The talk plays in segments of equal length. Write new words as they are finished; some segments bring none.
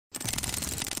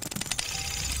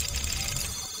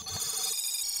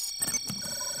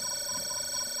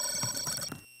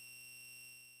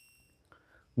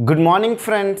Good morning,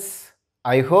 friends.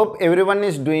 I hope everyone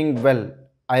is doing well.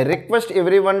 I request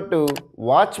everyone to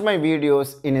watch my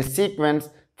videos in a sequence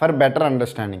for better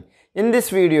understanding. In this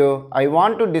video, I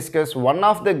want to discuss one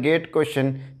of the gate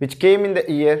question which came in the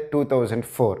year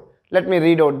 2004. Let me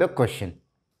read out the question.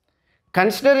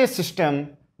 Consider a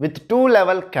system with two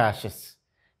level caches.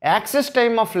 Access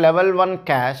time of level 1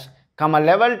 cache,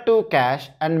 level 2 cache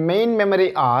and main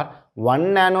memory are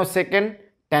 1 nanosecond,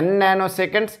 10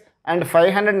 nanoseconds and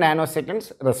 500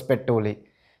 nanoseconds respectively.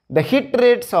 The hit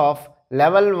rates of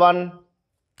level 1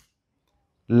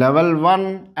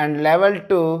 and level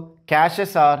 2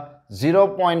 caches are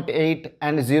 0.8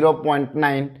 and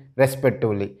 0.9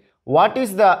 respectively. What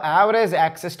is the average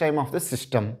access time of the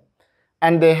system?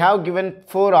 And they have given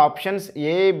four options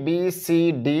A, B,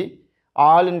 C, D,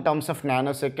 all in terms of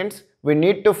nanoseconds. We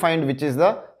need to find which is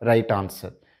the right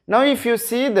answer. Now if you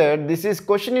see that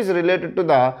question is related to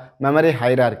the memory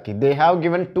hierarchy. They have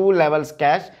given two levels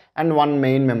cache and one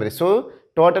main memory. So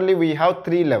totally we have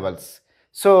three levels.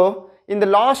 So in the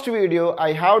last video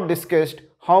I have discussed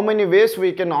how many ways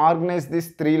we can organize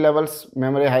these three levels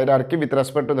memory hierarchy with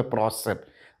respect to the processor.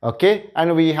 Okay,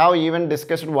 and we have even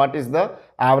discussed what is the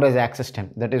average access time.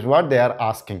 That is what they are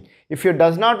asking. If you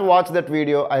does not watch that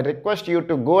video, I request you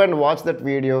to go and watch that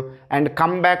video and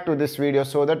come back to this video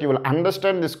so that you will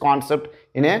understand this concept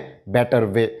in a better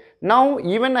way. Now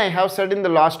even I have said in the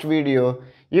last video,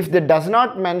 if they does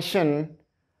not mention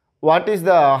what is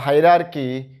the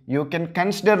hierarchy, you can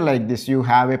consider like this. You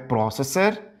have a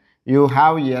processor, you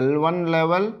have L1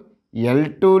 level,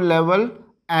 L2 level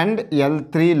and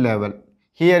L3 level.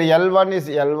 Here L1 is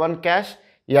L1 cache,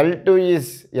 L2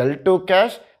 is L2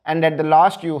 cache and at the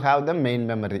last you have the main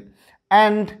memory.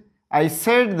 And I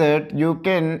said that you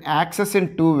can access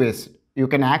in two ways. You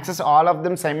can access all of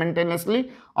them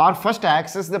simultaneously or first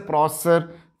access the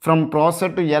processor from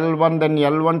processor to L1, then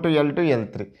L1 to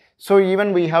L2, L3. So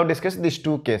even we have discussed these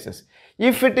two cases.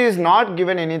 If it is not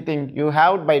given anything, you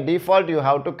have by default you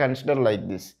have to consider like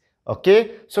this.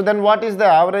 Okay, so then what is the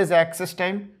average access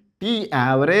time? T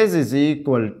average is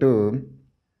equal to,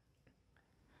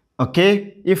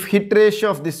 okay, if hit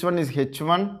ratio of this one is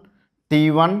H1,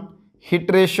 T1,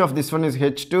 hit ratio of this one is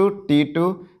H2,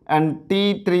 T2 and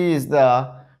T3 is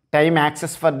the time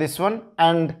access for this one.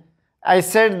 And I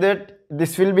said that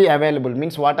this will be available,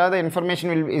 means what are the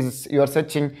information is you are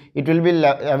searching, it will be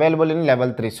available in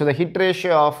level 3. So the hit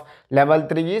ratio of level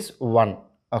 3 is 1.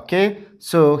 Okay,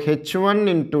 so H1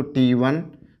 into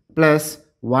T1 plus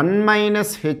 1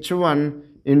 minus H1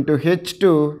 into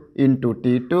H2 into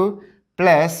T2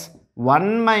 plus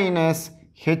 1 minus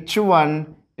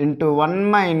H1 into 1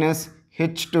 minus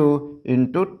H2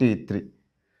 into T3.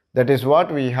 That is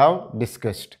what we have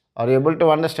discussed. Are you able to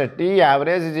understand? T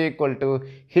average is equal to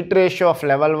hit ratio of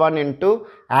level 1 into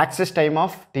access time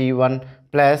of T1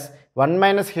 plus 1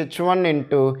 minus H1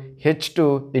 into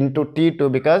H2 into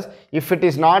T2, because if it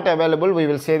is not available we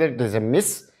will say that it is a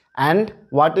miss. And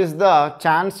what is the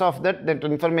chance of that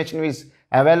information is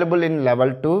available in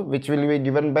level 2, which will be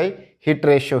given by hit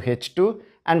ratio H2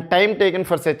 and time taken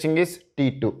for searching is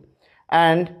T2.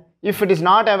 And if it is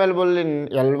not available in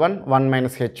L1, 1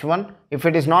 minus H1. If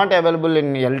it is not available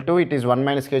in L2, it is 1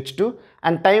 minus H2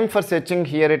 and time for searching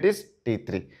here it is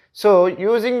T3. So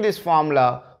using this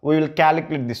formula, we will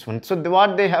calculate this one. So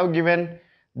what they have given?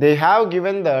 They have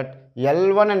given that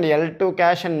L1 and L2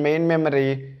 cache and main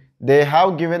memory, they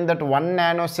have given that 1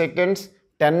 nanoseconds,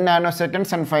 10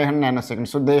 nanoseconds and 500 nanoseconds.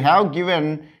 So they have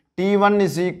given T1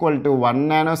 is equal to 1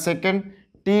 nanosecond,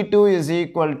 T2 is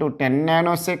equal to 10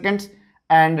 nanoseconds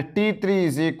and T3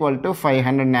 is equal to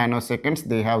 500 nanoseconds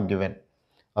they have given.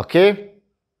 Okay,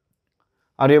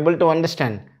 are you able to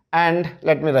understand? And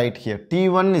let me write here,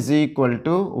 T1 is equal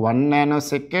to 1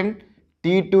 nanosecond,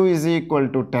 T2 is equal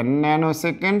to 10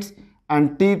 nanoseconds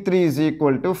and T3 is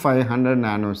equal to 500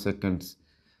 nanoseconds.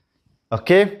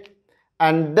 Okay,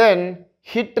 and then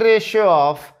hit ratio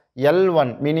of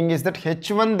L1, meaning is that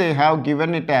H1 they have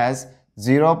given it as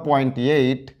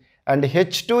 0.8 and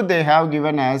H2 they have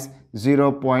given as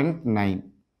 0.9.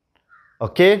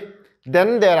 okay,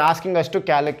 then they are asking us to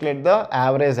calculate the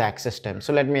average access time.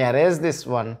 So let me erase this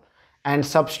one and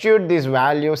substitute these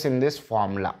values in this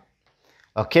formula.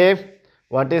 Okay,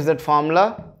 what is that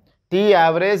formula? T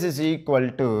average is equal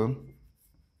to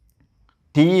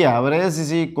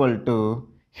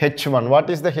H1. What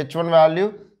is the H1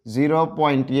 value?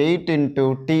 0.8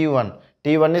 into T1.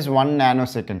 T1 is 1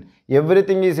 nanosecond.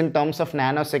 Everything is in terms of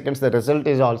nanoseconds. The result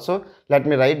is also, let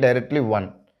me write directly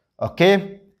 1.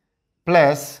 Okay,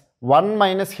 plus 1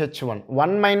 minus H1.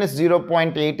 1 minus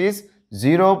 0.8 is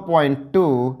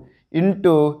 0.2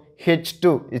 into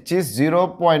H2, which is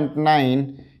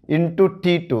 0.9 into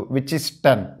T2, which is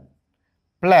 10,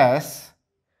 plus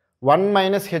 1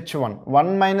 minus H1.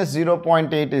 1 minus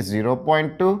 0.8 is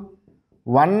 0.2.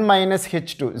 1 minus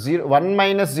H2. 1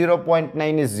 minus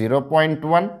 0.9 is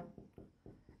 0.1.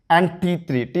 And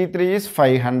T3 is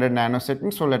 500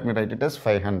 nanoseconds. So let me write it as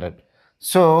 500.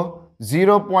 So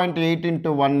 0.8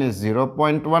 into 1 is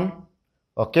 0.1.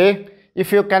 Okay.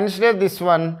 If you consider this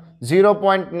one,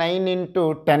 0.9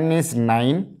 into 10 is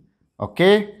 9.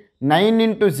 Okay. 9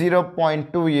 into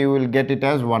 0.2, you will get it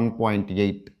as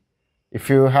 1.8. If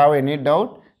you have any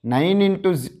doubt, 9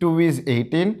 into 2 is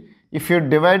 18. If you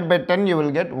divide by 10, you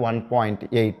will get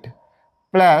 1.8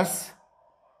 plus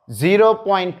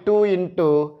 0.2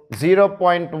 into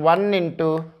 0.1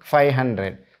 into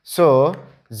 500. So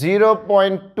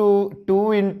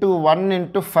 0.2 into 1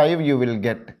 into 5 you will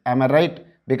get. Am I right?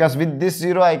 Because with this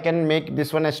 0 I can make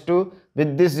this one as 2.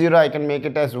 With this 0 I can make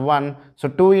it as 1. So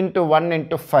 2 into 1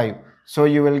 into 5. So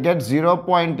you will get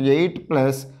 0.8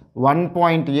 plus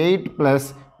 1.8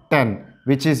 plus 10,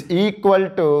 which is equal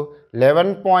to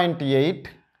 11.8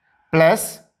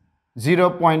 plus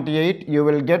 0.8, you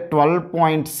will get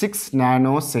 12.6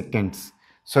 nanoseconds.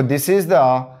 So this is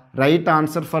the right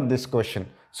answer for this question.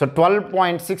 So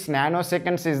 12.6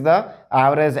 nanoseconds is the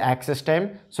average access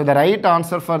time. So the right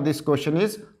answer for this question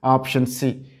is option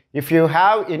C. If you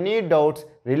have any doubts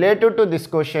related to this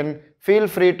question, feel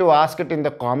free to ask it in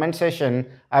the comment section.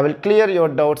 I will clear your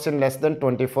doubts in less than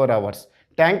 24 hours.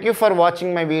 Thank you for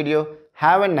watching my video.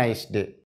 Have a nice day.